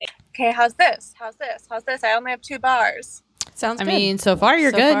okay, how's this? How's this? How's this? I only have 2 bars. Sounds good. I mean, so far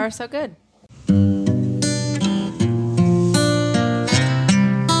you're good. So far, so good.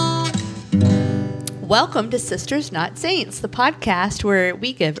 Welcome to Sisters Not Saints, the podcast where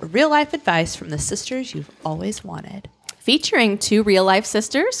we give real-life advice from the sisters you've always wanted. Featuring 2 real-life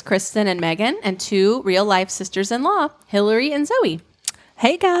sisters, Kristen and Megan, and 2 real-life sisters-in-law, Hillary and Zoe.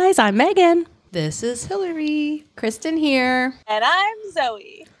 Hey guys, I'm Megan. This is Hillary. Kristen here. And I'm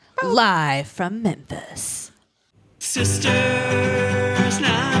Zoe. Live from Memphis. Sisters,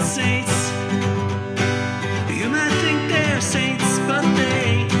 not saints. You might think they're saints, but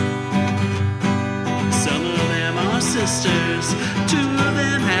some of them are sisters. 2 of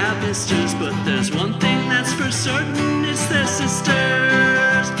them have misters, but there's one thing that's for certain, it's their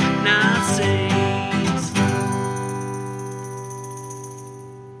sisters, not saints.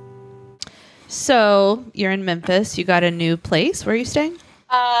 So, you're in Memphis. You got a new place. Where are you staying?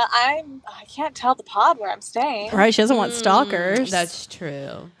 I can't tell the pod where I'm staying. Right, she doesn't want stalkers. That's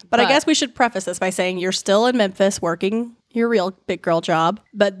true. but I guess we should preface this by saying you're still in Memphis working your real big girl job,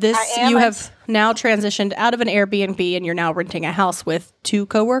 but this I am. you have now transitioned out of an Airbnb and you're now renting a house with 2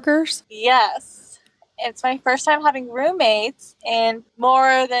 coworkers. Yes. It's my first time having roommates in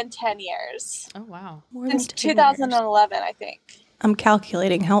more than 10 years. Oh, wow. More than Since 10 years. 2011, I think. I'm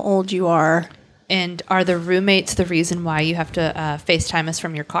calculating how old you are. And are the roommates the reason why you have to FaceTime us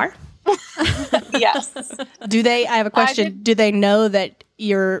from your car? Yes. I have a question. Do they know that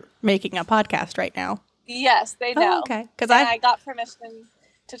you're making a podcast right now? Yes, they know. Oh, okay. And I got permission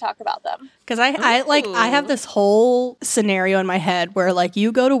to talk about them. Because I have this whole scenario in my head where like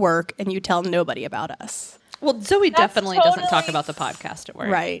you go to work and you tell nobody about us. Well, Zoe That's definitely doesn't talk totally- about the podcast at work.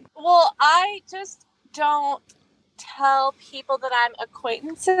 Right. Well, I just don't tell people that I'm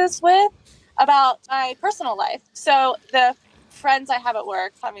acquaintances with about my personal life. So the friends I have at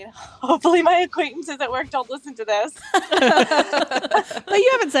work, I mean, hopefully my acquaintances at work don't listen to this. But you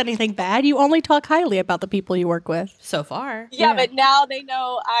haven't said anything bad. You only talk highly about the people you work with. So far. Yeah, but now they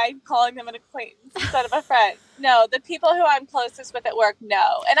know I'm calling them an acquaintance instead of a friend. No, the people who I'm closest with at work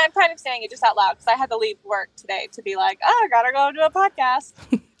know. And I'm kind of saying it just out loud because I had to leave work today to be like, I gotta go do a podcast.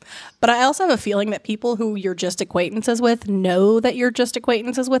 But I also have a feeling that people who you're just acquaintances with know that you're just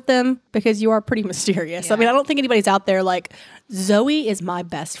acquaintances with them because you are pretty mysterious. Yeah. I mean, I don't think anybody's out there like, Zoe is my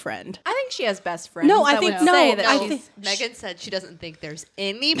best friend. I think she has best friends. No, I that think- would no, say that I she's- think- Megan said she doesn't think there's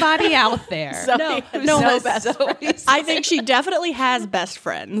anybody out there. No, who no, says best Zoe's I think she definitely has best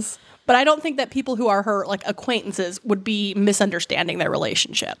friends. But I don't think that people who are her like acquaintances would be misunderstanding their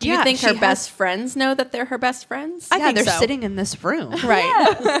relationship. Do you Yeah, think she her has- best friends know that they're her best friends? I yeah, think they're so. sitting in this room.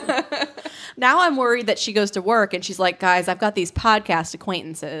 Right. Now I'm worried that she goes to work and she's like, guys, I've got these podcast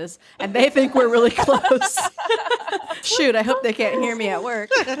acquaintances and they think we're really close. Shoot, I hope they can't hear me at work.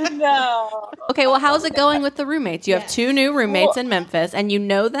 No. Okay, well, how's it going with the roommates? You have 2 new roommates in Memphis and you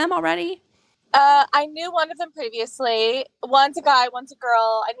know them already? I knew one of them previously. One's a guy, one's a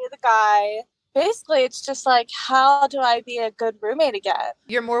girl. I knew the guy. Basically, it's just like, how do I be a good roommate again?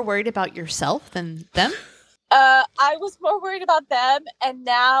 You're more worried about yourself than them? I was more worried about them, and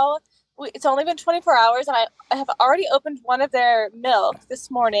now it's only been 24 hours, and I have already opened one of their milk this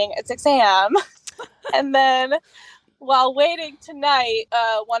morning at 6 a.m. And then while waiting tonight,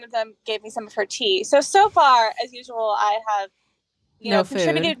 one of them gave me some of her tea. So far, as usual, I have No food.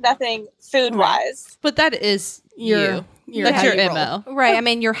 contributed nothing food-wise. But that is you. That's how your you roll. MO. Right. I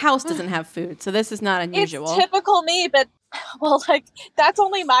mean, your house doesn't have food, so this is not unusual. It's typical me, but well, like that's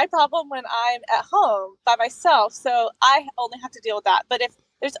only my problem when I'm at home by myself. So I only have to deal with that. But if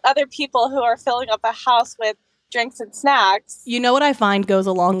there's other people who are filling up the house with drinks and snacks, You know what I find goes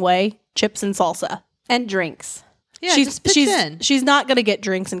a long way? Chips and salsa. And drinks. Yeah, just pitch in. she's not going to get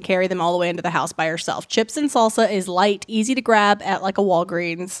drinks and carry them all the way into the house by herself. Chips and salsa is light, easy to grab at like a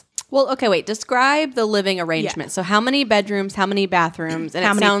Walgreens. Well, okay, wait. Describe the living arrangement. So how many bedrooms, how many bathrooms? And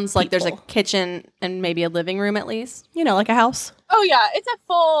How it many sounds like there's a people? kitchen and maybe a living room at least. You know, like a house. oh yeah, it's a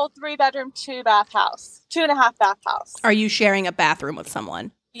full 3-bedroom, 2-bath house, 2.5-bath house. Are you sharing a bathroom with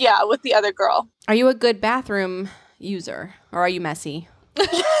someone? Yeah, with the other girl. Are you a good bathroom user or are you messy? User?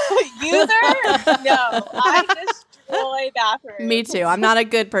 No, I destroy bathrooms. Me too. I'm not a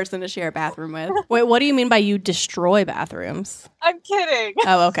good person to share a bathroom with. Wait, what do you mean by you destroy bathrooms? I'm kidding.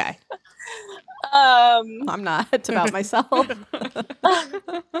 Oh, okay. I'm not. It's about myself.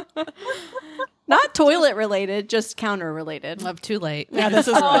 Not toilet related, just counter related. Love too late. Yeah, this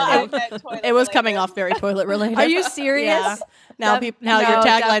is. I It, meant toilet it was coming related. off very toilet related. Are you serious? Yeah. Now, now No, your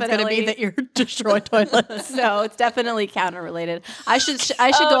tagline's going to definitely. be that you're destroy toilets. No, it's definitely counter related. I should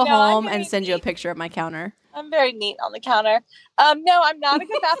Oh, go no, I'm home very and send you a neat. picture of my counter. I'm very neat on the counter. No, I'm not a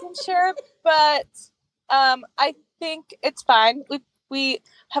good bathroom sharer, but I think it's fine. We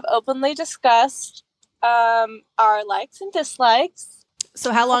have openly discussed our likes and dislikes.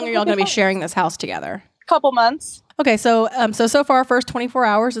 So how long are y'all going to be sharing this house together? Couple months. Okay, so far, first 24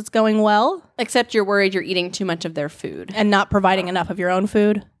 hours, it's going well, Except you're worried you're eating too much of their food. and not providing enough of your own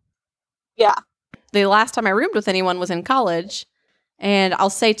food. Yeah. The last time I roomed with anyone was in college. And I'll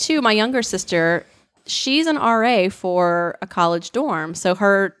say, too, my younger sister, she's an RA for a college dorm. So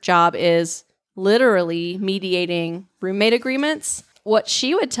her job is literally mediating roommate agreements. What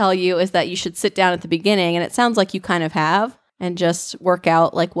she would tell you is that you should sit down at the beginning, and it sounds like you kind of have, and just work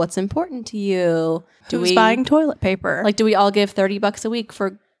out, like, what's important to you. Who's buying toilet paper? Like, do we all give $30 a week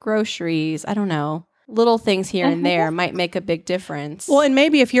for groceries? I don't know. Little things here and there might make a big difference. well, and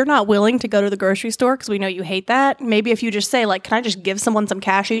maybe if you're not willing to go to the grocery store because we know you hate that, maybe if you just say, like, can I just give someone some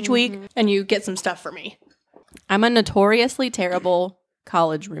cash each week and you get some stuff for me? I'm a notoriously terrible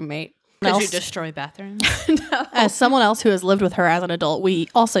college roommate. Could you else. destroy bathrooms? As someone else who has lived with her as an adult, we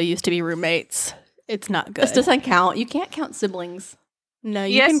also used to be roommates. It's not good. This doesn't count. You can't count siblings. No,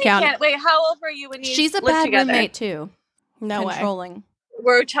 you Yes, can you count. can. Wait, how old were you when you She's a lived bad together? roommate too. No way. Controlling.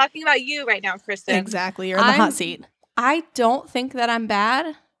 We're talking about you right now, Kristen. Exactly. You're in the I'm- hot seat. I don't think that I'm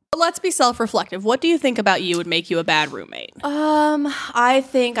bad. But let's be self-reflective. What do you think about you would make you a bad roommate? I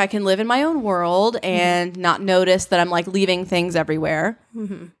think I can live in my own world and not notice that I'm like leaving things everywhere.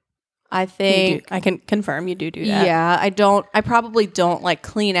 Mm-hmm. I think. I can confirm you do that. Yeah, I probably don't like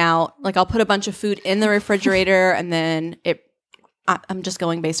clean out. Like I'll put a bunch of food in the refrigerator and then I'm just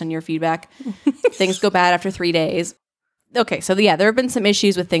going based on your feedback. Things go bad after 3 days. Okay, so yeah, there have been some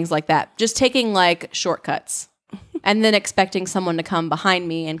issues with things like that. Just taking like shortcuts and then expecting someone to come behind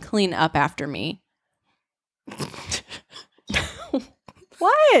me and clean up after me.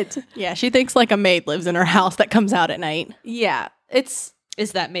 What? Yeah, she thinks like a maid lives in her house that comes out at night. Yeah, it's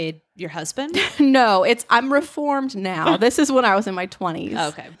Is that made your husband? no, I'm reformed now. This is when I was in my 20s.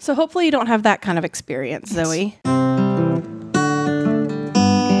 Okay. So hopefully you don't have that kind of experience, Zoe.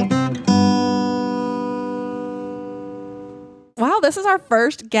 Wow, this is our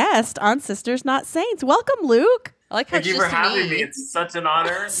first guest on Sisters Not Saints. Welcome, Luke. I like how Thank it's you for just having me. me. It's such an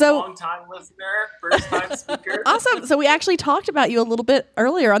honor. So- Long time listener, first time speaker. Awesome. So we actually talked about you a little bit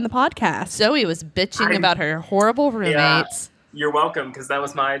earlier on the podcast. Zoe was bitching I'm- about her horrible roommates. You're welcome, because that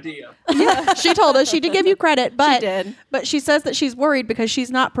was my idea. She told us, she did give you credit, but did. But she says that she's worried because she's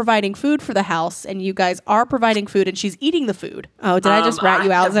not providing food for the house, and you guys are providing food, and she's eating the food. Oh, did I just rat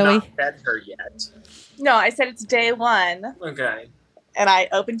you out, have Zoe? Not fed her yet. No, I said it's day one, Okay, and I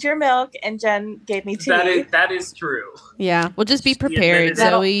opened your milk, and Jen gave me tea. that is true. Yeah. Well, just be Yeah, prepared.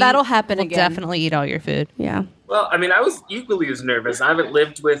 that'll- Zoe that'll happen will again. definitely eat all your food. Yeah. Well, I mean, I was equally as nervous. I haven't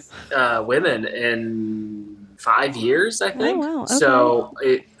lived with women in 5 years, I think. wow, okay. So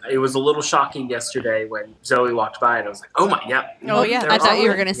it was a little shocking yesterday when Zoe walked by, and I was like, "Oh my, yeah." Oh, yeah. they're I thought you were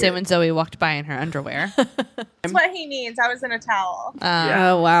all going to say here. when Zoe walked by in her underwear. That's what he means. I was in a towel.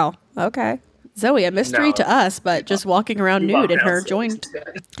 Yeah. Oh, wow. Okay. Zoe, a mystery No. to us, but just walking around We nude walked in her downstairs joint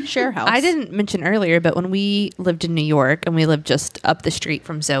today. share house. I didn't mention earlier, but when we lived in New York and we lived just up the street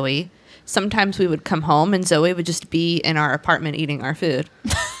from Zoe, sometimes we would come home and Zoe would just be in our apartment eating our food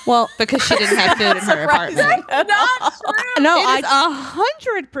Well, because she didn't have food in her apartment. Not true. no, It is I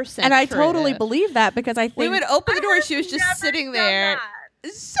 100%. and I true. totally believe that because I think We would open the door. She was just Never sitting done there.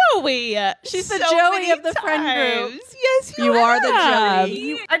 that. Zoe. She's the so Joey many of the friend group. times. Yes, You are the have.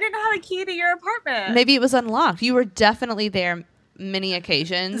 Joey. I didn't have a key to your apartment. Maybe it was unlocked. You were definitely there many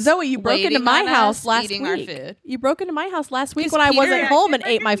occasions. Zoe, you broke into waiting my on house us, last eating week. our food. You broke into my house last week 'Cause when I Peter- wasn't Yeah, home you and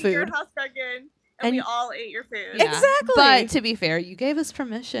ate my broke into your food. house, Megan, And- and we all ate your food. Yeah. Exactly. But to be fair, you gave us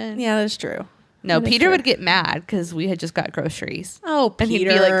permission. Yeah, that's true. No, That is Peter true. would get mad because we had just got groceries. Oh, And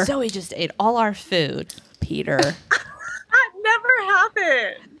Peter. he'd be like, Zoe just ate all our food. Peter. That never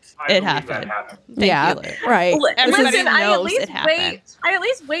happened. I It believe happened. That happened. Thank yeah, you, Luke. right. Everybody Listen, I at knows least it happened. I at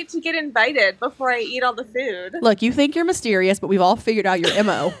least wait to get invited before I eat all the food. Look, you think you're mysterious, but we've all figured out your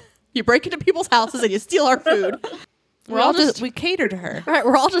MO. You break into people's houses and you steal our food. We cater to her. Right,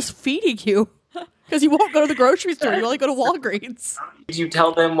 we're all just feeding you because you won't go to the grocery store. You only go to Walgreens. Did you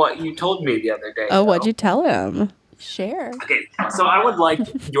tell them what you told me the other day? Oh, what'd though? you tell him? Share. Okay, so I would like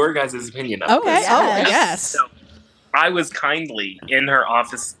your guys' opinion on Okay. this. Oh, yes. So, I was kindly in her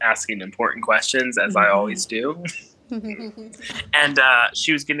office asking important questions, as I always do. And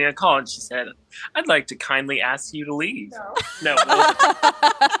she was getting a call, and she said, "I'd like to kindly ask you to leave." No.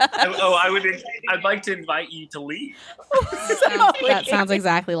 I'd like to invite you to leave. That sounds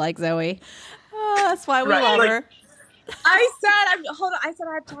exactly like Zoe. That's why we Right, love like- her. I said, hold on. I said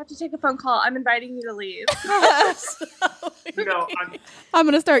I have to take a phone call. I'm inviting you to leave. No, I'm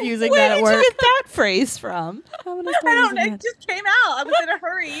gonna start using Where that did at work. you get that phrase from? I'm gonna I start don't know. using It just came out. I was in a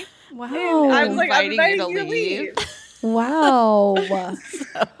hurry. Wow. And I was like, I'm Inviting inviting you you to to leave. Wow.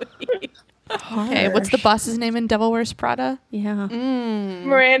 Okay, what's the boss's name in Devil Wears Prada? Yeah.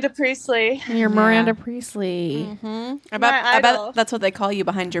 Miranda Priestley. You're Miranda Priestley. I My bet idol. that's what they call you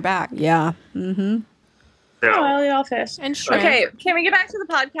behind your back. Yeah. Mm-hmm. Oh, y'all fish. And shrimp. Okay, can we get back to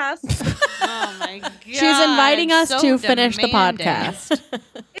the podcast? Oh my god. She's inviting us to finish the podcast.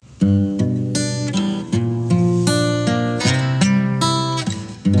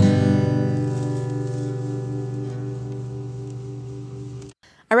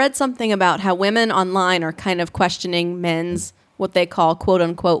 I read something about how women online are kind of questioning men's what they call quote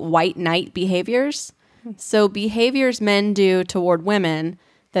unquote white knight behaviors. So behaviors men do toward women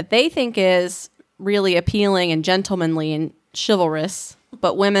that they think is really appealing and gentlemanly and chivalrous,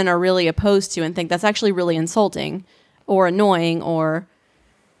 but women are really opposed to and think that's actually really insulting or annoying or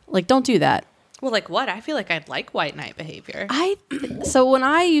like, don't do that. Well, like what? I feel like I'd like white knight behavior. So when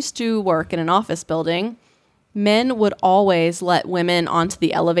I used to work in an office building, men would always let women onto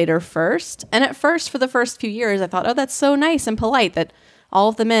the elevator first. And at first, for the first few years, I thought, oh, that's so nice and polite that all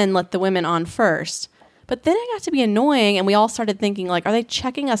of the men let the women on first. But then it got to be annoying, and we all started thinking, like, are they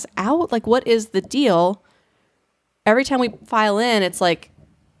checking us out? Like, what is the deal? Every time we file in, it's like,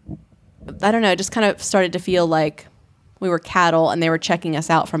 I don't know, it just kind of started to feel like we were cattle and they were checking us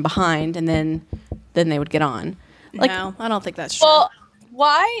out from behind, and then they would get on. Like, No, I don't think that's true. Well,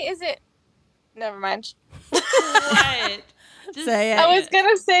 why is it? Never mind. What? Say it. I was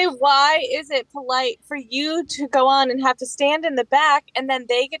gonna say, why is it polite for you to go on and have to stand in the back, and then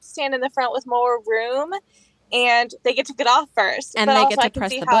they get to stand in the front with more room, and they get to get off first, and But they also get I to can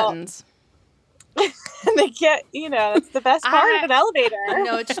press see the how- buttons. They get, it's the best part of an elevator.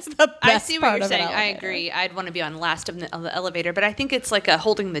 No, it's just the I best see what part you're of an saying. I elevator. agree. I'd want to be on last of the elevator, but I think it's like a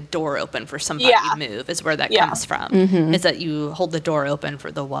holding the door open for somebody Yeah. to move is where that Yeah. comes from. Mm-hmm. Is that you hold the door open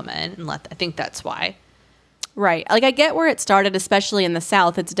for the woman and I think that's why. Right. Like, I get where it started, especially in the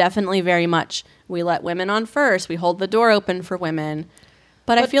South. It's definitely very much, we let women on first. We hold the door open for women.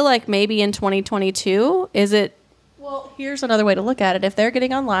 But I feel like maybe in 2022, is it? Well, here's another way to look at it. If they're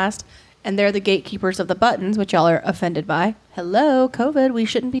getting on last and they're the gatekeepers of the buttons, which y'all are offended by, hello, COVID, we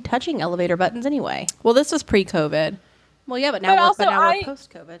shouldn't be touching elevator buttons anyway. Well, this was pre-COVID. Well, yeah, but But now, also we're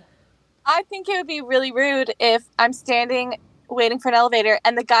post-COVID. I think it would be really rude if I'm standing waiting for an elevator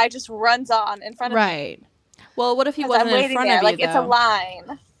and the guy just runs on in front of me. Right. Well, what if he 'Cause wasn't I'm in waiting front there, of you, like it's a though?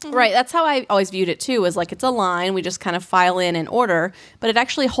 line. Right. That's how I always viewed it, too, is like it's a line. We just kind of file in order. But it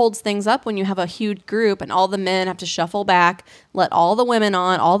actually holds things up when you have a huge group and all the men have to shuffle back, let all the women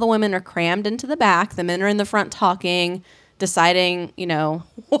on. All the women are crammed into the back. The men are in the front talking, deciding,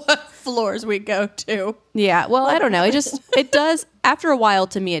 What floors we go to. Yeah, well, I don't know. It does, after a while,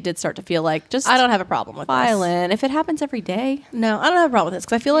 to me, it did start to feel like just I don't have a problem with file this. in. If it happens every day. No, I don't have a problem with this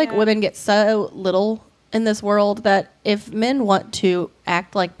because I feel like women get so little in this world that if men want to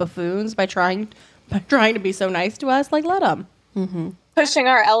act like buffoons by trying to be so nice to us, like let them. Pushing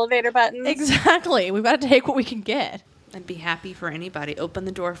our elevator buttons. Exactly. We've got to take what we can get. I'd be happy for anybody. Open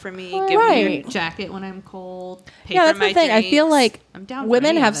the door for me. Well, Give me right. your jacket when I'm cold. Pay Yeah, for that's my the thing. I feel drinks. like I'm down for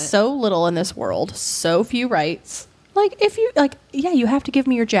women any have of it. so little in this world, so few rights. Like if you you have to give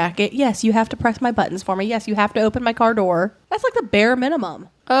me your jacket. Yes, you have to press my buttons for me. Yes, you have to open my car door. That's like the bare minimum.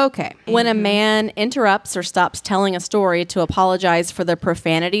 Okay. When a man interrupts or stops telling a story to apologize for the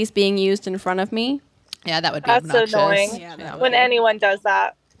profanities being used in front of me, Yeah, that would be That's obnoxious. annoying. Yeah, When anyone does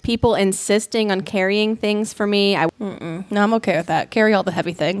that. people insisting on carrying things for me, No, I'm okay with that. Carry all the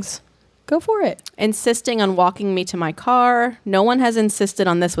heavy things. Go for it. insisting on walking me to my car. No one has insisted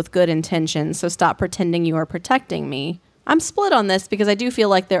on this with good intentions, so stop pretending you are protecting me. I'm split on this because I do feel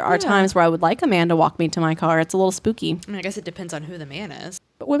like there are times where I would like a man to walk me to my car. It's a little spooky. I mean, I guess it depends on who the man is.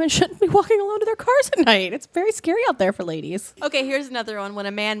 But women shouldn't be walking alone to their cars at night. It's very scary out there for ladies. Okay, here's another one. When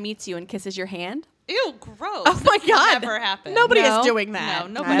a man meets you and kisses your hand. Ew, gross. Oh my God. Never happened. Nobody No. is doing that.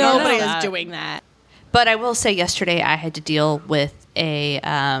 No, nobody nobody does is that. doing that. But I will say yesterday I had to deal with a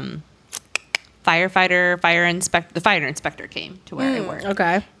the fire inspector came to where I work.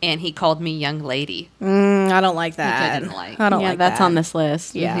 Okay. And he called me young lady. I don't like that. I didn't like. I don't yeah, like that's that. on this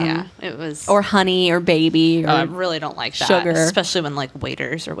list. Yeah. Yeah, it was. Or honey or baby. Or, I really don't like that. sugar. Especially when like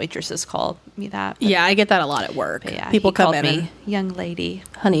waiters or waitresses call me that. But, Yeah, I get that a lot at work. but yeah, People he come called in me and, young lady,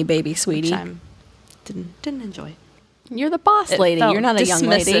 honey, baby, which sweetie. I didn't enjoy. You're the boss It lady. felt You're not a young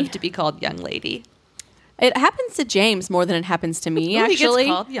lady. dismissive to be called young lady. It happens to James more than it happens to me, Ooh, actually. he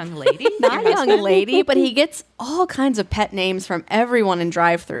gets called young lady. Not Your young lady, but he gets all kinds of pet names from everyone in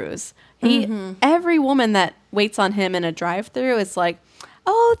drive-thrus. Every woman that waits on him in a drive-thru is like,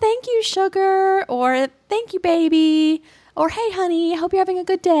 "Oh, thank you, sugar," or "Thank you, baby," or "Hey, honey, I hope you're having a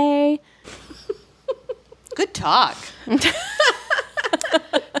good day." Good talk.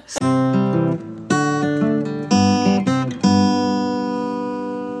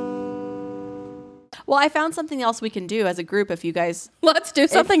 Well, I found something else we can do as a group if you guys. Let's do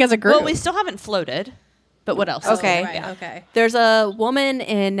something as a group. Well, we still haven't floated, but what else? Okay. Right, okay. There's a woman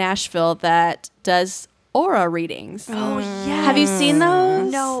in Nashville that does aura readings. Oh yeah. Have you seen those?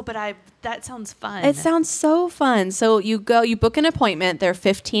 No, but that sounds fun. It sounds so fun. So you book an appointment. They're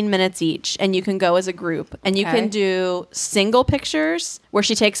 15 minutes each, and you can go as a group. And you Okay. can do single pictures where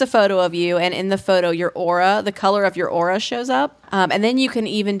she takes a photo of you, and in the photo, your aura, the color of your aura shows up. And then you can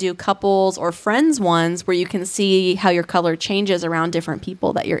even do couples or friends ones where you can see how your color changes around different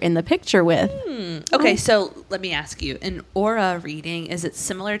people that you're in the picture with. Okay, so let me ask you: an aura reading, is it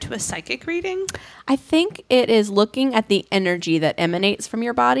similar to a psychic reading? I think it is looking at the energy that emanates from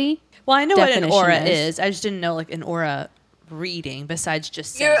your body. Well, I know what an Definition aura is. is. I just didn't know like an aura reading besides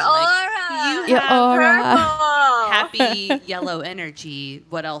just Your saying like aura. Your aura. Purple. happy yellow energy.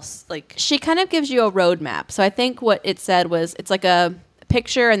 What else? Like She kind of gives you a roadmap. So I think what it said was it's like a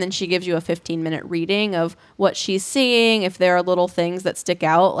picture, and then she gives you a 15-minute reading of what she's seeing, if there are little things that stick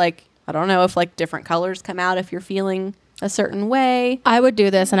out. Like, I don't know, if like different colors come out if you're feeling a certain way. I would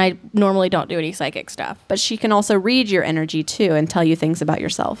do this, and I normally don't do any psychic stuff. But she can also read your energy too and tell you things about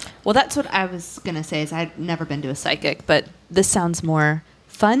yourself. well, that's what I was gonna say. Is I've never been to a psychic, but this sounds more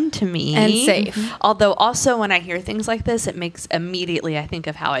fun to me And safe. Although also when I hear things like this, it makes immediately I think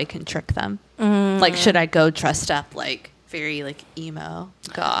of how I can trick them. Like, should I go dressed up like very like emo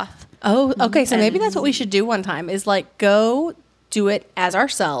goth? Oh, okay. So maybe that's what we should do one time is like go do it as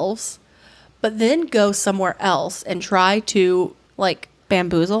ourselves, but then go somewhere else and try to like,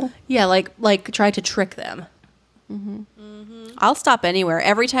 Bamboozle. yeah, like try to trick them. I'll stop anywhere.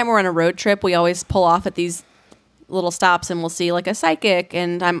 Every time we're on a road trip, we always pull off at these little stops and we'll see like a psychic.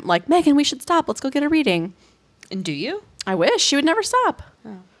 And I'm like, Megan, we should stop. Let's go get a reading. And do you? I wish she would never stop.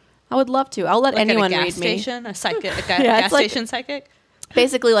 I would love to. I'll let Like anyone at a read gas me. station, a psychic, a Yeah, gas it's like- station psychic.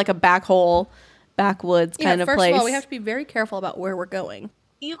 Basically like a back hole, backwoods kind of first place. of all, we have to be very careful about where we're going.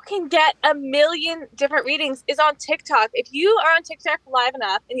 You can get a million different readings. Is on TikTok. If you are on TikTok live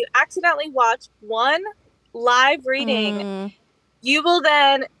enough and you accidentally watch one live reading, you will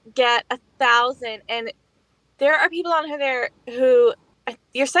then get 1,000. And there are people on there who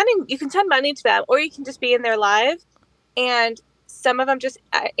you can send money to them, or you can just be in there live. And some of them just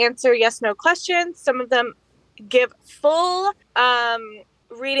answer yes, no questions. Some of them give full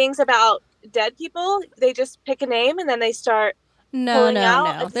readings about dead people. They just pick a name and then they start pulling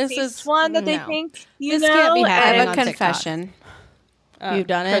out a This deceased is one that they no. think you This know. can't be I happening have a on TikTok. confession. You've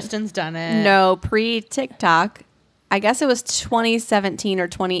done it? Kristen's done it. No, pre-TikTok. I guess it was 2017 or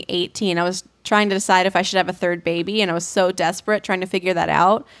 2018. I was trying to decide if I should have a third baby, and I was so desperate trying to figure that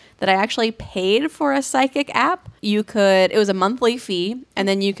out that I actually paid for a psychic app. It was a monthly fee, and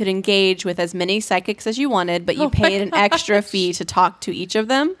then you could engage with as many psychics as you wanted, but you paid an extra fee to talk to each of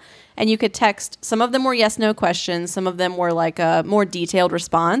them. And you could text. Some of them were yes, no questions. Some of them were like a more detailed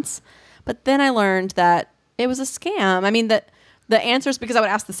response. But then I learned that it was a scam. I mean, the answers, because I would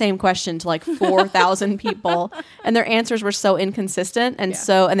ask the same question to like 4,000 people, and their answers were so inconsistent. And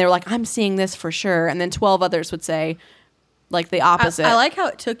and they were like, I'm seeing this for sure. And then 12 others would say like the opposite. I like how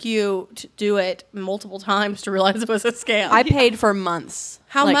it took you to do it multiple times to realize it was a scam. I paid for months.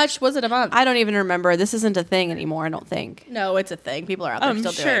 How Like, much was it a month? I don't even remember. This isn't a thing anymore, I don't think. No, it's a thing. People are out there I'm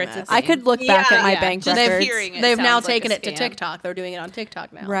still sure doing it's a this. thing. I could look back at my Yeah. bank Just records. hearing it They've now sounds like taken a it to scam. TikTok. They're doing it on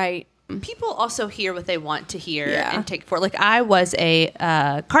TikTok now. Right. People also hear what they want to hear Yeah. and take for. Like I was a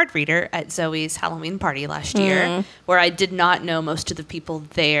card reader at Zoe's Halloween party last year, where I did not know most of the people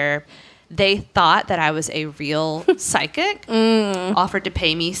there. They thought that I was a real psychic, offered to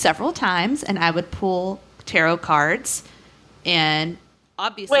pay me several times, and I would pull tarot cards and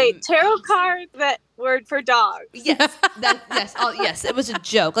obviously. Wait, tarot card, that word for dogs. Yes, yes, it was a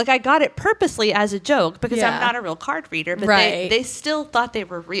joke. Like I got it purposely as a joke because Yeah. I'm not a real card reader, but Right. they still thought they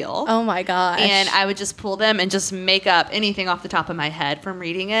were real. Oh my gosh. And I would just pull them and just make up anything off the top of my head from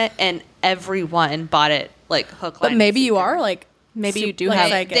reading it, and everyone bought it like hook, line, but maybe and you sinker. are like Maybe you do like, have-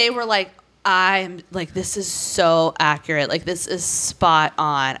 psychic. They were like, I'm like, this is so accurate. Like, this is spot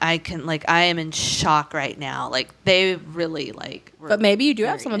on. I am in shock right now. Like, they really like. Were But maybe you do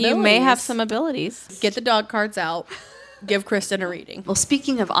have some abilities. You may have some abilities. Get the dog cards out. Give Kristen a reading. Well,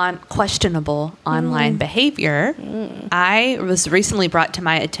 speaking of questionable online behavior, I was recently brought to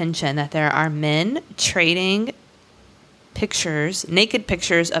my attention that there are men trading naked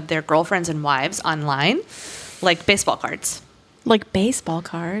pictures of their girlfriends and wives online, like baseball cards. Like baseball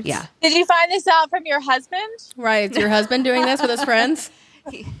cards. Yeah. Did you find this out from your husband? Right. Is your husband doing this with his friends?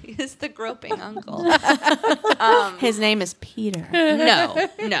 He is the groping uncle. His name is Peter.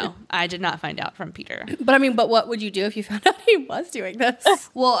 No, I did not find out from Peter. But what would you do if you found out he was doing this?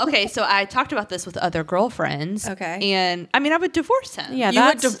 Well, okay, so I talked about this with other girlfriends. Okay. And I mean, I would divorce him. Yeah, You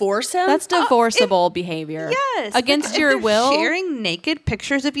would that's divorce him? That's divorceable behavior. Yes. Against If your they're will. Sharing naked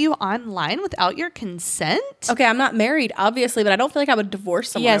pictures of you online without your consent? Okay, I'm not married, obviously, but I don't feel like I would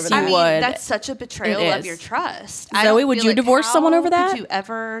divorce someone Yes, over you that. I mean, would. that's such a betrayal It of is. your trust. Zoe, would you divorce someone over that? Could you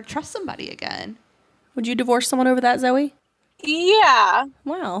ever trust somebody again? Would you divorce someone over that, Zoe? Yeah.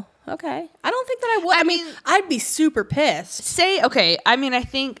 Wow. Okay. I don't think that I would. I I mean, mean- I'd be super pissed. Say, okay, I mean,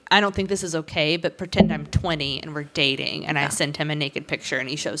 I don't think this is okay, but pretend I'm 20 and we're dating and I send him a naked picture and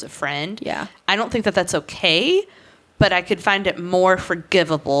he shows a friend. Yeah. I don't think that that's okay, but I could find it more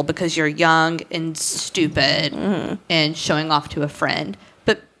forgivable because you're young and stupid and showing off to a friend.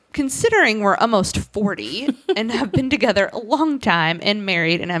 But considering we're almost 40 and have been together a long time and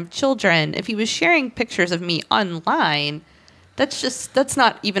married and have children, if he was sharing pictures of me online, that's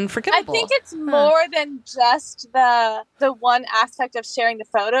not even I forgivable. think it's more than just the one aspect of sharing the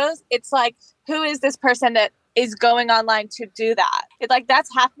photos. It's like, who is this person that is going online to do that? It's like that's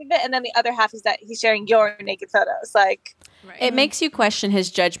half of it, and then the other half is that he's sharing your naked photos. Like, It makes you question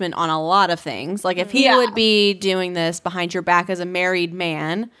his judgment on a lot of things. Like if he Yeah. would be doing this behind your back as a married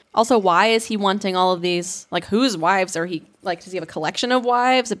man. Also, why is he wanting all of these? Like whose wives are he? Like does he have a collection of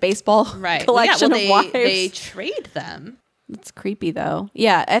wives? A baseball collection of wives? They trade them. It's creepy though.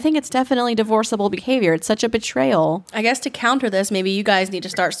 Yeah, I think it's definitely divorceable behavior. It's such a betrayal. I guess to counter this, maybe you guys need to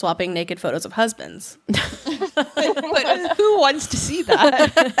start swapping naked photos of husbands. But who wants to see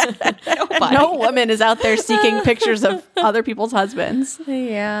that? Nobody. No woman is out there seeking pictures of other people's husbands.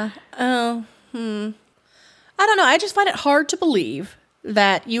 Yeah. Oh. I don't know. I just find it hard to believe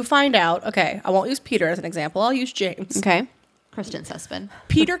that you find out. Okay, I won't use Peter as an example. I'll use James. Okay. Kristen's husband.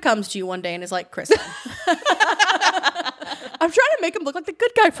 Peter comes to you one day and is like, Kristen. I'm trying to make him look like the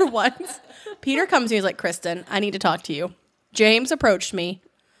good guy for once. Peter comes to me and is like, Kristen, I need to talk to you. James approached me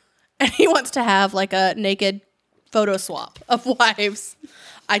and he wants to have like a naked photo swap of wives.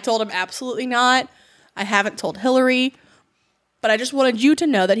 I told him absolutely not. I haven't told Hillary, but I just wanted you to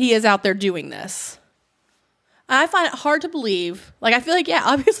know that he is out there doing this. I find it hard to believe. Like, I feel like, yeah,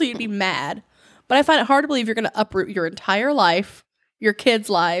 obviously you'd be mad, but I find it hard to believe you're going to uproot your entire life, your kids'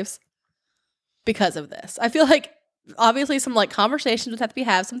 lives, because of this. I feel like obviously some like conversations would have to be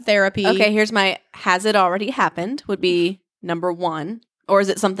had, some therapy. Okay, here's my has it already happened would be number 1. Or is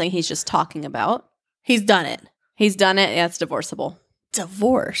it something he's just talking about? He's done it. He's done it. Yeah, it's divorceable.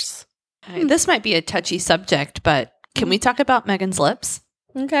 Divorce. This might be a touchy subject, but can we talk about Megan's lips?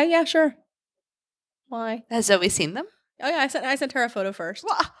 Okay, yeah, sure. Why? Has Zoe seen them? Oh yeah, I sent her a photo first.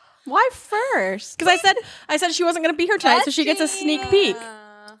 Why first? Because I said she wasn't going to be here tonight, so she gets a sneak peek.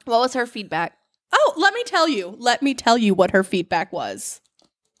 What was her feedback? Oh, let me tell you what her feedback was.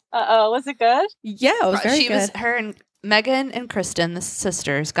 was it good? Yeah, it was very good. Her and Megan and Kristen, the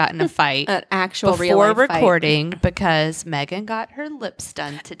sisters, got in a fight An actual real before life fight. recording because Megan got her lips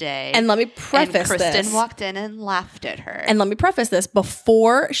done today. And let me and preface Kristen this. walked in and laughed at her. And let me preface this.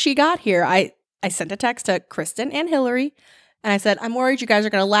 Before she got here, I sent a text to Kristen and Hillary, and I said, I'm worried you guys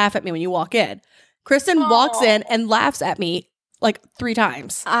are going to laugh at me when you walk in. Kristen walks in and laughs at me like 3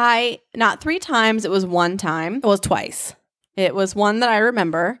 times. Not 3 times, it was 1 time. It was twice. It was one that I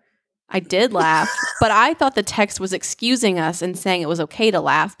remember. I did laugh, but I thought the text was excusing us and saying it was okay to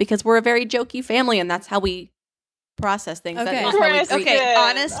laugh because we're a very jokey family and that's how we process things. Okay. That's how we Right, treat okay. it.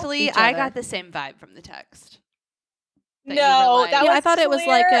 honestly, Each I other. got the same vibe from the text. That you No, realized- that Yeah, was I thought it was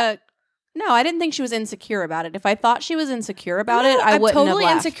like clear. no, I didn't think she was insecure about it. If I thought she was insecure about it, No, I I'm wouldn't totally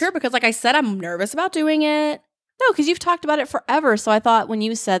have laughed. insecure because, like I said, I'm nervous about doing it. No, because you've talked about it forever. So I thought when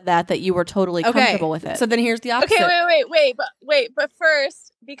you said that you were totally comfortable with it. So then here's the opposite. Okay, but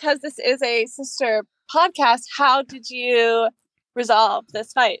first, because this is a sister podcast, how did you resolve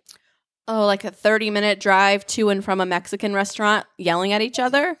this fight? Oh, like a 30-minute drive to and from a Mexican restaurant yelling at each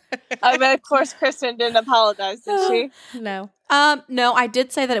other? I mean, of course, Kristen didn't apologize, did she? No. No, I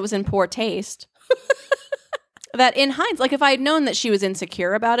did say that it was in poor taste. That in hindsight, like if I had known that she was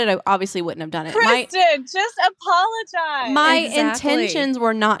insecure about it, I obviously wouldn't have done it. Kristen, just apologize. My Exactly. intentions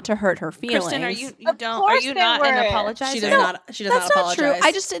were not to hurt her feelings. Kristen, are you Of course they not an weren't. apologizer? She does No, not. She does That's not not apologize. true.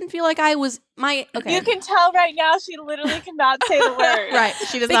 I just didn't feel like I was okay. You can tell right now she literally cannot say the word. right.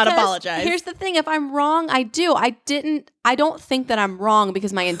 She does not Because apologize. Here's the thing: if I'm wrong, I do. I don't think that I'm wrong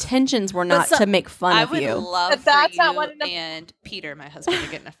because my intentions were not to make fun I of would you. love But for that's you not what an- and Peter, my husband,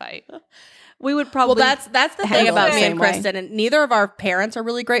 to get in a fight. We would probably. Well, that's the thing handle about it the me and same way. Kristen. And neither of our parents are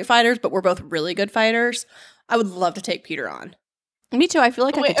really great fighters, but we're both really good fighters. I would love to take Peter on. Me too. I feel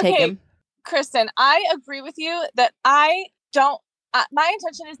like I Wait, could take okay. him. Kristen, I agree with you that I don't. My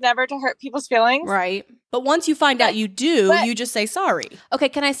intention is never to hurt people's feelings. Right. But once you find out you do, but- you just say sorry. Okay.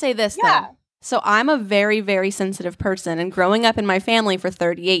 Can I say this Yeah. then? So I'm a very, very sensitive person, and growing up in my family for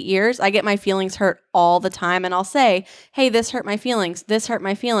 38 years, I get my feelings hurt all the time, and I'll say, "Hey, this hurt my feelings. This hurt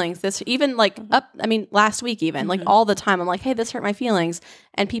my feelings. This even like last week even like all the time. I'm like, "Hey, this hurt my feelings,"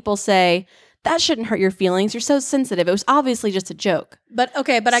 and people say, "That shouldn't hurt your feelings. You're so sensitive. It was obviously just a joke." But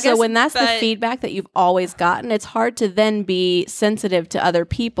okay, but I guess so when that's the but- feedback that you've always gotten, it's hard to then be sensitive to other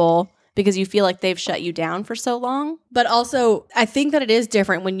people because you feel like they've shut you down for so long. But also, I think that it is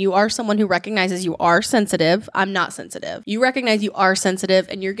different when you are someone who recognizes you are sensitive. I'm not sensitive. You recognize you are sensitive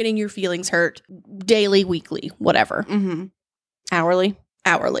and you're getting your feelings hurt daily, weekly, whatever, Mm-hmm. Hourly,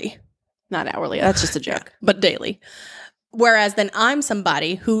 hourly, not hourly. That's just a joke. but daily. Whereas then I'm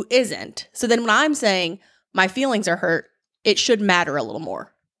somebody who isn't. So then when I'm saying my feelings are hurt, it should matter a little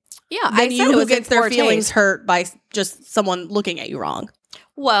more Yeah, than you who gets their feelings hurt by just someone looking at you wrong.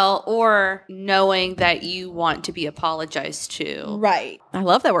 Well, or knowing that you want to be apologized to. Right. I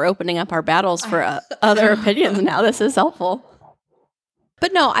love that we're opening up our battles for other opinions now. This is helpful.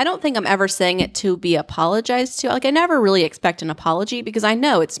 But no, I don't think I'm ever saying it to be apologized to. Like, I never really expect an apology because I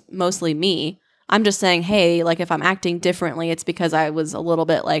know it's mostly me. I'm just saying, hey, like if I'm acting differently, it's because I was a little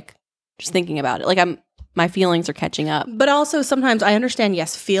bit like just thinking about it. Like my feelings are catching up. But also sometimes I understand,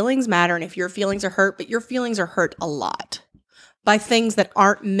 yes, feelings matter. And if your feelings are hurt, but your feelings are hurt a lot by things that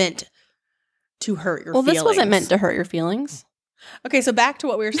aren't meant to hurt your Well, feelings. this wasn't meant to hurt your feelings. Okay, so back to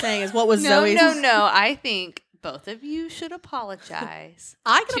what we were saying is what was No, Zoe's. no. I think both of you should apologize.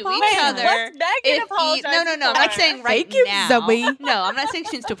 I can To apologize. each other. What's Megan If apologizing no. I'm not for? saying right Thank you, now. Zoe. No, I'm not saying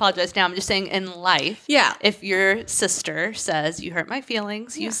she needs to apologize now. I'm just saying in life. Yeah. If your sister says you hurt my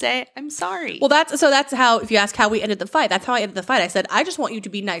feelings, you say I'm sorry. Well, that's how, if you ask how we ended the fight, that's how I ended the fight. I said, I just want you to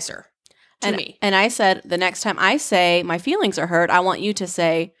be nicer to me. And I said, the next time I say my feelings are hurt, I want you to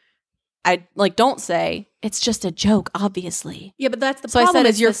say, don't say, it's just a joke, obviously. Yeah, but that's the So I problem said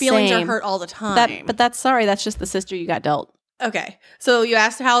is it's your the feelings same. are hurt all the time. That's just the sister you got dealt. Okay. So you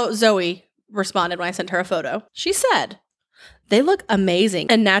asked how Zoe responded when I sent her a photo. She said, they look amazing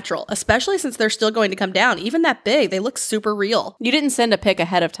and natural, especially since they're still going to come down. Even that big, they look super real. You didn't send a pic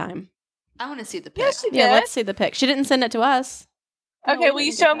ahead of time. I want to see the pic. Yes, she did. Yeah, let's see the pic. She didn't send it to us. Okay, will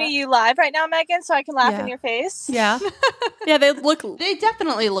you show me you live right now, Megan, so I can laugh Yeah. in your face? Yeah. Yeah, they look. They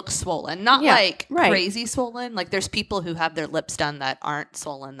definitely look swollen, not Yeah, like right. crazy swollen. Like there's people who have their lips done that aren't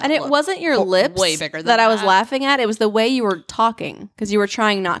swollen. That And it look wasn't your lips way bigger than that I was that. laughing at. It was the way you were talking because you were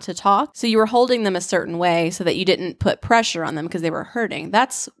trying not to talk. So you were holding them a certain way so that you didn't put pressure on them because they were hurting.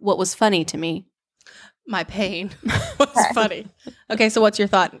 That's what was funny to me. My pain was funny. Okay, so what's your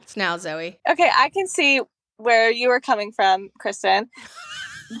thoughts now, Zoe? Okay, I can see where you were coming from, Kristen.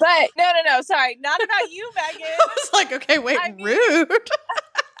 But no, sorry, not about you, Megan. I was like, okay, wait, I mean- rude.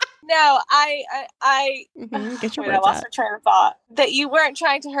 No, I Get your wait, I words lost out. my train of thought. That you weren't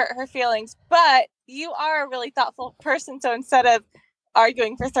trying to hurt her feelings, but you are a really thoughtful person. So instead of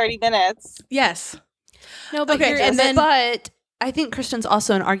arguing for 30 minutes, Yes. No, but Okay, here- and then- but I think Kristen's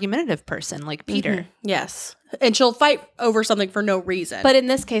also an argumentative person, like Peter. Mhm. Yes. And she'll fight over something for no reason. but in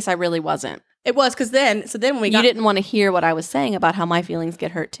this case, I really wasn't. it was because then when we You got, didn't want to hear what I was saying about how my feelings get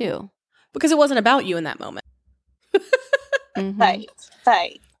hurt too. because it wasn't about you in that moment. Mhm.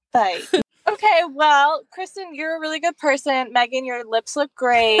 fight. Okay, well, Kristen, you're a really good person. Megan, your lips look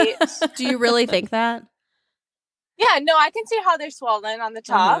great. Do you really think that? Yeah, no, I can see how they're swollen on the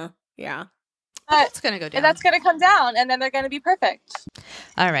top. Uh-huh. Yeah. That's gonna go down. And that's going to come down, and then they're going to be perfect.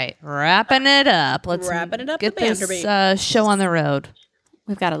 All right, wrapping it up. Let's Wrapping it up, Get the banter this beat. show on the road.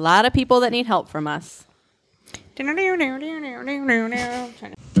 We've got a lot of people that need help from us. Oh,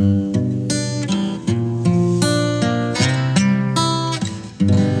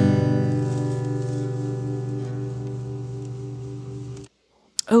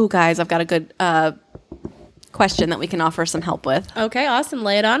 guys, I've got a good question that we can offer some help with. Okay, awesome.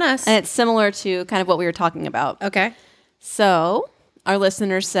 Lay it on us. And it's similar to kind of what we were talking about. Okay. So, our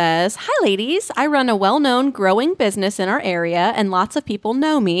listener says, "Hi, ladies. I run a well-known growing business in our area, and lots of people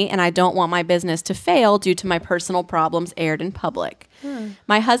know me, and I don't want my business to fail due to my personal problems aired in public.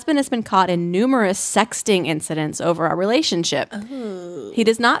 My husband has been caught in numerous sexting incidents over our relationship. He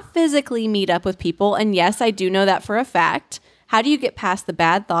does not physically meet up with people, and yes, I do know that for a fact. How do you get past the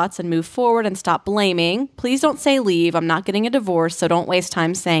bad thoughts and move forward and stop blaming? Please don't say leave. I'm not getting a divorce, so don't waste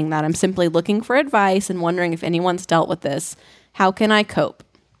time saying that. I'm simply looking for advice and wondering if anyone's dealt with this. How can I cope?"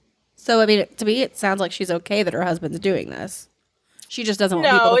 So, I mean, to me, it sounds like she's okay that her husband's doing this. She just doesn't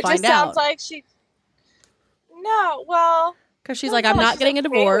want people No, to it find just out. sounds like she. No, well. Because she's no, like, I'm no, not she's getting a okay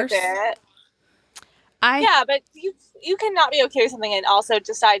with divorce. it. Yeah, but you cannot be okay with something and also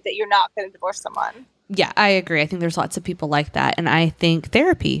decide that you're not going to divorce someone. Yeah, I agree. I think there's lots of people like that. And I think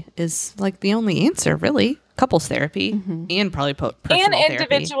therapy is like the only answer, really. Couples therapy and probably personal And therapy.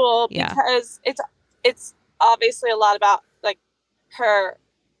 individual, Yeah. because it's obviously a lot about like her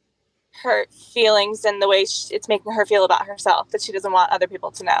feelings and the way it's making her feel about herself that she doesn't want other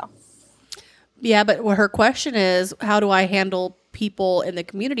people to know. Yeah, but her question is, how do I handle people in the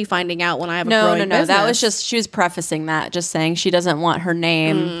community finding out when I have a growing business? That was just, she was prefacing that, just saying she doesn't want her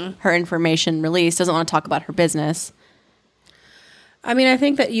name, her information released, doesn't want to talk about her business. I mean, I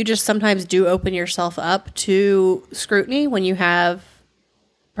think that you just sometimes do open yourself up to scrutiny when you have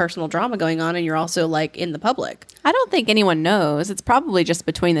personal drama going on and you're also like in the public. I don't think anyone knows. It's probably just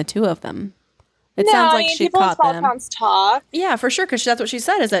between the two of them. It No, sounds I like mean, she people in caught small them. towns talk. Yeah, for sure, because that's what she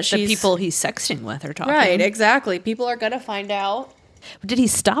said, is that The she's... people he's sexting with are talking. Right, exactly. People are going to find out. Did he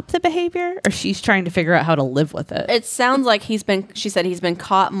stop the behavior or she's trying to figure out how to live with it? It sounds like she said he's been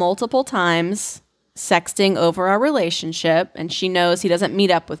caught multiple times sexting over our relationship, and she knows he doesn't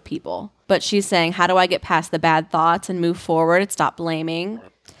meet up with people. But she's saying, how do I get past the bad thoughts and move forward and stop blaming?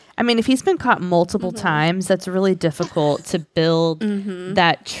 I mean, if he's been caught multiple times, that's really difficult to build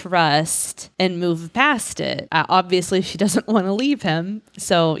that trust and move past it. Obviously, she doesn't want to leave him.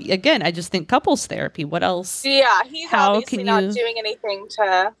 So again, I just think couples therapy. What else? Yeah, he's How obviously can not you- doing anything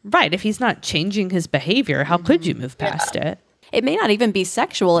to... Right. If he's not changing his behavior, how could you move past it? It may not even be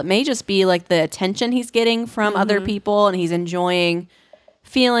sexual. It may just be like the attention he's getting from other people, and he's enjoying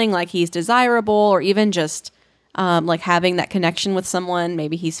feeling like he's desirable, or even just like having that connection with someone.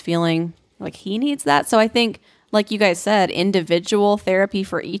 Maybe he's feeling like he needs that. So I think, like you guys said, individual therapy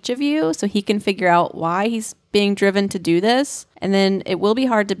for each of you, so he can figure out why he's being driven to do this. And then it will be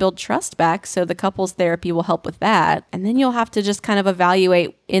hard to build trust back, so the couples therapy will help with that. And then you'll have to just kind of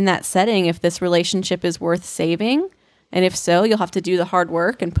evaluate in that setting if this relationship is worth saving. And if so, you'll have to do the hard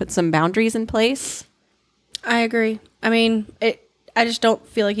work and put some boundaries in place. I agree. I mean, I just don't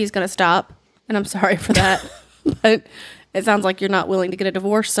feel like he's going to stop, and I'm sorry for that. But it sounds like you're not willing to get a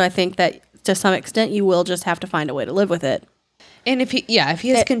divorce, so I think that to some extent you will just have to find a way to live with it. And if he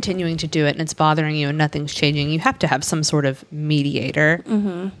is continuing to do it and it's bothering you and nothing's changing, you have to have some sort of mediator.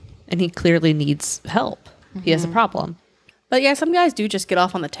 And he clearly needs help. He has a problem. But yeah, some guys do just get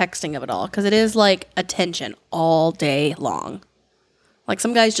off on the texting of it all, because it is like attention all day long. Like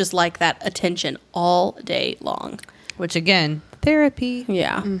some guys just like that attention all day long. Which again, therapy.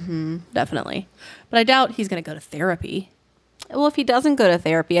 Yeah, definitely. But I doubt he's going to go to therapy. Well, if he doesn't go to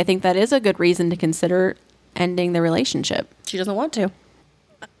therapy, I think that is a good reason to consider ending the relationship. She doesn't want to.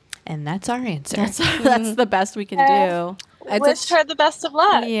 And that's our answer. That's the best we can do. Wish her the best of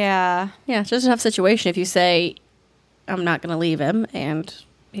luck. Yeah. Yeah, it's just a tough situation. If you say, I'm not going to leave him, and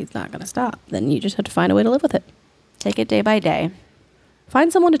he's not going to stop, then you just have to find a way to live with it. Take it day by day.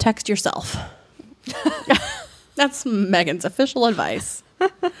 Find someone to text yourself. That's Megan's official advice.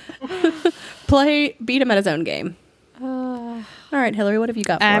 Beat him at his own game. All right, Hillary, what have you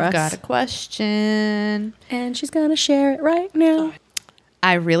got for us? I've got a question. And she's going to share it right now.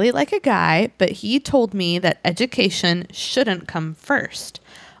 I really like a guy, but he told me that education shouldn't come first.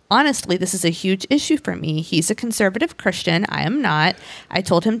 Honestly, this is a huge issue for me. He's a conservative Christian. I am not. I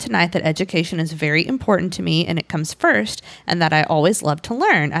told him tonight that education is very important to me and it comes first, and that I always love to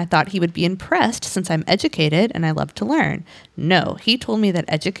learn. I thought he would be impressed since I'm educated and I love to learn. No, he told me that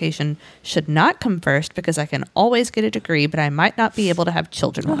education should not come first because I can always get a degree, but I might not be able to have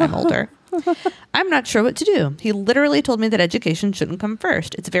children when I'm older. I'm not sure what to do. He literally told me that education shouldn't come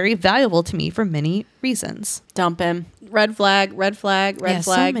first. It's very valuable to me for many reasons. Dump him. red flag, red flag, red Yeah,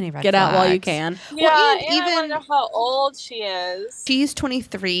 so flag. many red Get out while you flags. can. Yeah, and and I even- want to know how old she is. She's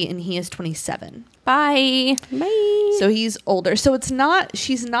 23 and he is 27. Bye. Bye. So he's older. So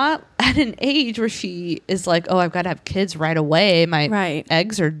she's not at an age where she is like, oh, I've got to have kids right away. My Right.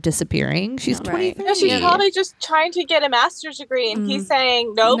 eggs are disappearing. She's Right. 23. No, she's probably just trying to get a master's degree, and he's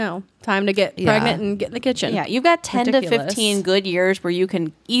saying, nope. No. Time to get Yeah. pregnant and get in the kitchen. Yeah, you've got 10 to Ridiculous. 15 good years where you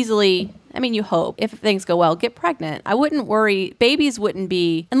can easily, I mean, you hope, if things go well, get pregnant. I wouldn't worry. Babies wouldn't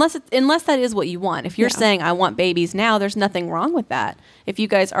be, unless that is what you want. If you're Yeah. saying, I want babies now, there's nothing wrong with that. If you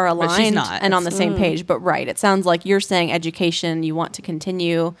guys are But she's aligned not. and on the same page. But right, it sounds like you're saying education, you want to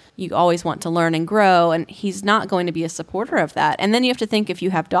continue, you always want to learn and grow, and he's not going to be a supporter of that. And then you have to think, if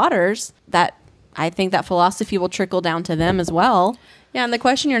you have daughters, that I think that philosophy will trickle down to them as well. Yeah, and the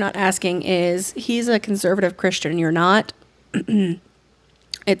question you're not asking is, he's a conservative Christian, you're not.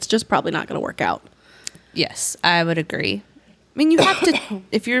 It's just probably not going to work out. Yes, I would agree. I mean, you have to,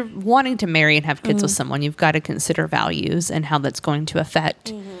 if you're wanting to marry and have kids with someone, you've got to consider values and how that's going to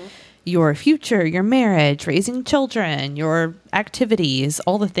affect your future, your marriage, raising children, your activities,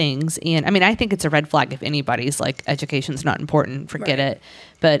 all the things. And I mean, I think it's a red flag if anybody's like, education's not important, forget it.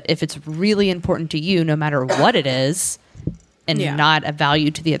 But if it's really important to you, no matter what it is, and Yeah. not a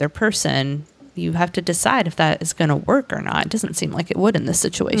value to the other person, you have to decide if that is going to work or not. It doesn't seem like it would in this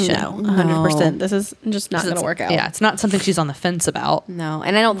situation. No, 100%. This is just not going to work out. Yeah, it's not something she's on the fence about. No,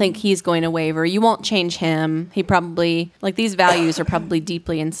 and I don't think he's going to waver. You won't change him. He probably, like, these values are probably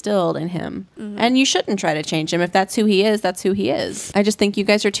deeply instilled in him. And you shouldn't try to change him. If that's who he is, that's who he is. I just think you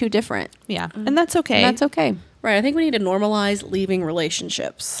guys are too different. Yeah, and that's okay. And that's okay. Right. I think we need to normalize leaving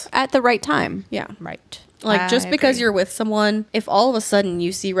relationships. At the right time. Yeah. right. Like, just I because agree. you're with someone, if all of a sudden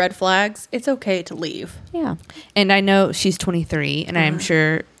you see red flags, it's okay to leave. Yeah. And I know she's 23, and I'm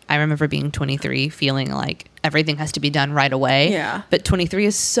sure I remember being 23, feeling like everything has to be done right away. Yeah. But 23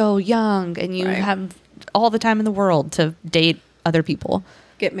 is so young, and you Right. have all the time in the world to date other people.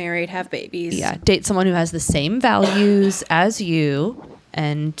 Get married, have babies. Yeah, date someone who has the same values as you,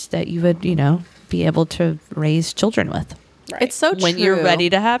 and that you would, be able to raise children with Right. It's so true. when you're ready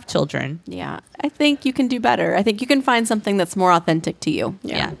to have children. Yeah. I think you can do better. I think you can find something that's more authentic to you.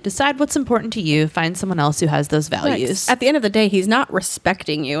 Yeah. Decide what's important to you. Find someone else who has those Right. values. At the end of the day, he's not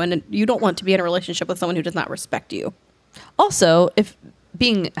respecting you, and you don't want to be in a relationship with someone who does not respect you. Also, if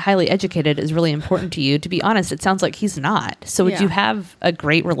being highly educated is really important to you, to be honest, it sounds like he's not. So would Yeah. you have a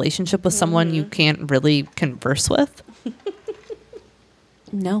great relationship with someone you can't really converse with?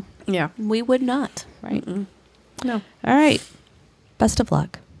 No, Yeah. we would not. Right. No. All right. Best of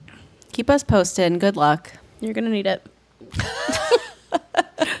luck. Keep us posted and good luck. You're going to need it.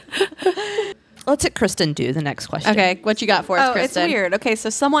 Let's let Kristen do the next question. Okay. What you got for us, Oh, Kristen? it's weird. Okay,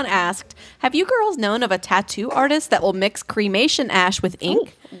 so someone asked, have you girls known of a tattoo artist that will mix cremation ash with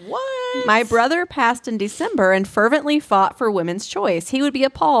ink? What? My brother passed in December and fervently fought for women's choice. He would be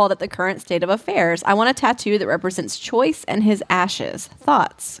appalled at the current state of affairs. I want a tattoo that represents choice and his ashes.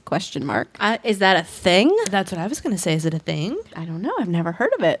 Thoughts? Question mark. Is that a thing? That's what I was going to say. Is it a thing? I don't know. I've never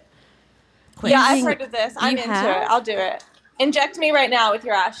heard of it. Yeah, I've heard of this. I'm You into have? it. I'll do it. Inject me right now with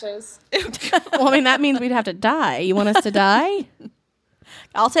your ashes. Well, I mean, that means we'd have to die. You want us to die?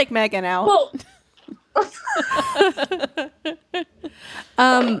 I'll take Megan out. Well,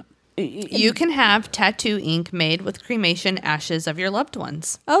 You can have tattoo ink made with cremation ashes of your loved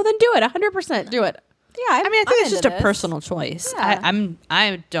ones. Oh, then do it. 100% do it. yeah, I mean, I think it's just a this. personal choice. Yeah. No,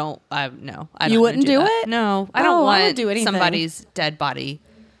 I don't You wouldn't do that. it? No, I Oh, don't I want would do anything. somebody's dead body.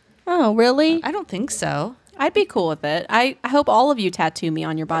 Oh, really? I don't think so. I'd be cool with it. I hope all of you tattoo me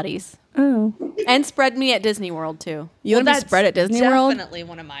on your bodies. Oh. And spread me at Disney World, too. You want to be spread at Disney World? Definitely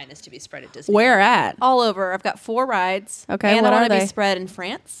one of mine is to be spread at Disney. Where at? All over. I've got 4 rides. Okay, And what I are want to be they? spread in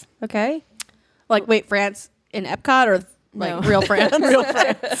France. Okay. Like, wait, France in Epcot or like No. real France? Real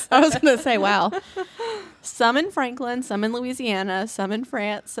France. I was going to say, wow. Some in Franklin, some in Louisiana, some in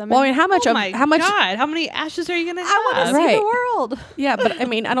France, some Well, I in... mean, how much Oh of my how much? God! How many ashes are you gonna have? I want to Right. see the world. Yeah, but I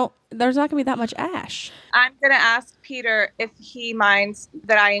mean, I don't. There's not going to be that much ash. I'm going to ask Peter if he minds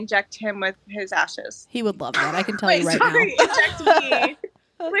that I inject him with his ashes. He would love that. I can tell Wait, you right sorry, now. inject me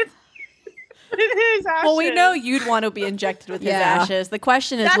with his ashes. Well, we know you'd want to be injected with his Yeah. ashes. The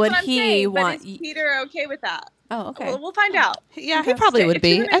question is, That's would what I'm he saying, but want... is Peter okay with that? Oh, okay. Well, we'll find out. Yeah, he probably would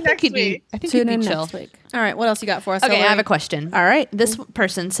be. Tune in I think next he'd be. week. I think Tune he'd in be chill. next week. All right, what else you got for us? Okay, I have Hillary? a question. All right. This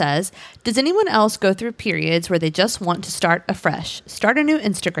person says, does anyone else go through periods where they just want to start afresh, start a new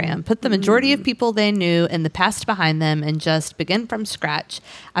Instagram, put the majority of people they knew in the past behind them, and just begin from scratch?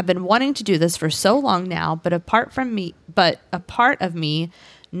 I've been wanting to do this for so long now, but a part of me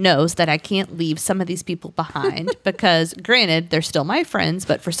knows that I can't leave some of these people behind because, granted, they're still my friends,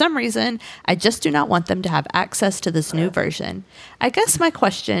 but for some reason, I just do not want them to have access to this new version. I guess my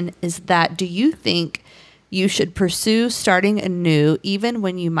question is that do you think you should pursue starting anew even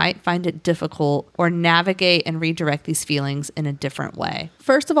when you might find it difficult, or navigate and redirect these feelings in a different way?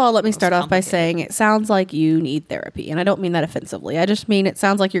 First of all, let me start off by saying it sounds like you need therapy. And I don't mean that offensively. I just mean it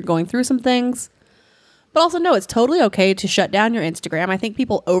sounds like you're going through some things. But also, no, it's totally okay to shut down your Instagram. I think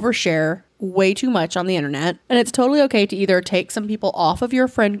people overshare way too much on the internet. And it's totally okay to either take some people off of your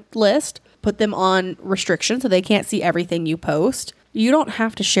friend list, put them on restriction so they can't see everything you post. You don't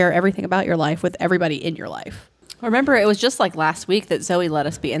have to share everything about your life with everybody in your life. Remember, it was just like last week that Zoe let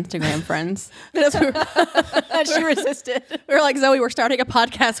us be Instagram friends. She resisted. We were like, Zoe, we're starting a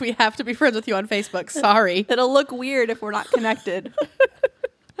podcast. We have to be friends with you on Facebook. Sorry. It'll look weird if we're not connected.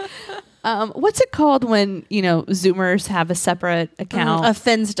 What's it called when, Zoomers have a separate account? A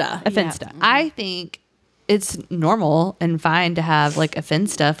Finsta. A Finsta. I think it's normal and fine to have like a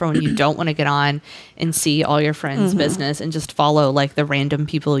Finsta for when you don't want to get on and see all your friends' business and just follow like the random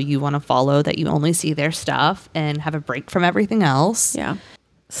people you want to follow that you only see their stuff and have a break from everything else. Yeah.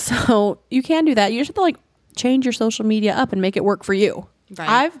 So you can do that. You just have to like change your social media up and make it work for you. Right.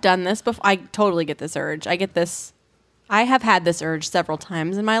 I've done this before. I totally get this urge. I have had this urge several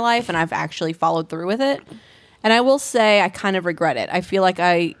times in my life, and I've actually followed through with it. And I will say I kind of regret it. I feel like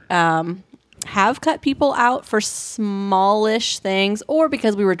I have cut people out for smallish things, or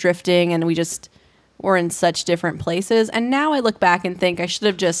because we were drifting and we just were in such different places. And now I look back and think I should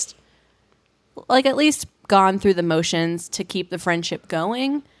have just like at least gone through the motions to keep the friendship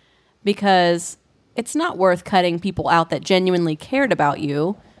going, because it's not worth cutting people out that genuinely cared about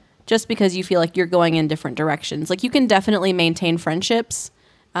you just because you feel like you're going in different directions. Like, you can definitely maintain friendships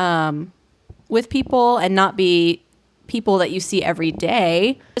with people and not be people that you see every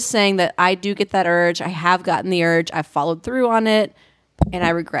day. Just saying that I do get that urge. I have gotten the urge. I've followed through on it, and I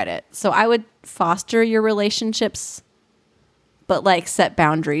regret it. So I would foster your relationships, but like set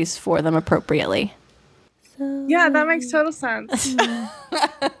boundaries for them appropriately. Yeah, that makes total sense.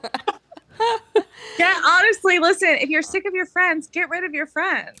 Yeah, honestly, listen, if you're sick of your friends, get rid of your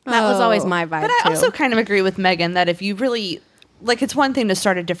friends. That was always my vibe, But I too. also kind of agree with Megan that if you really like, it's one thing to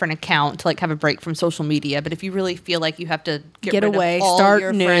start a different account to like have a break from social media, but if you really feel like you have to get rid away, of all start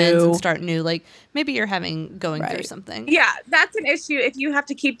your new. friends and start new, like maybe you're going through something. Yeah, that's an issue if you have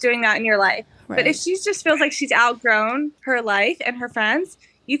to keep doing that in your life. Right. But if she just feels like she's outgrown her life and her friends,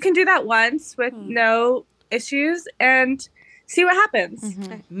 you can do that once with no issues and see what happens.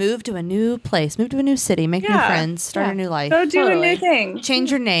 Move to a new place, move to a new city, make new friends, start a new life. Go do a new thing.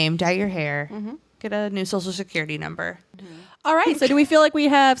 Change your name, dye your hair, get a new social security number. All right. So do we feel like we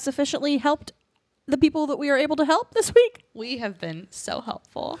have sufficiently helped the people that we are able to help this week? We have been so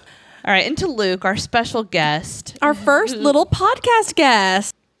helpful. All right, into Luke, our special guest. Our first little podcast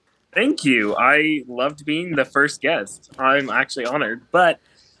guest. Thank you. I loved being the first guest. I'm actually honored. But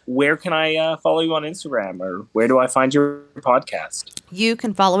where can I follow you on Instagram, or where do I find your podcast? You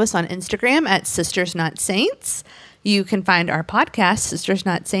can follow us on Instagram at Sisters Not Saints. You can find our podcast, Sisters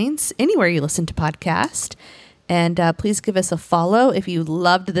Not Saints, anywhere you listen to podcasts. And please give us a follow. If you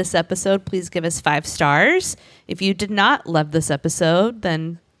loved this episode, please give us 5 stars. If you did not love this episode,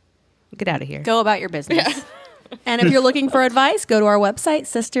 then get out of here. Go about your business. And if you're looking for advice, go to our website,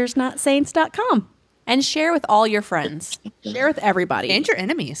 sistersnotsaints.com. And share with all your friends. Share with everybody. And your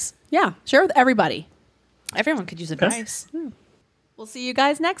enemies. Yeah, share with everybody. Everyone could use advice. We'll see you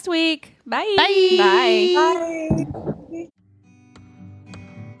guys next week. Bye. Bye. Bye. Bye.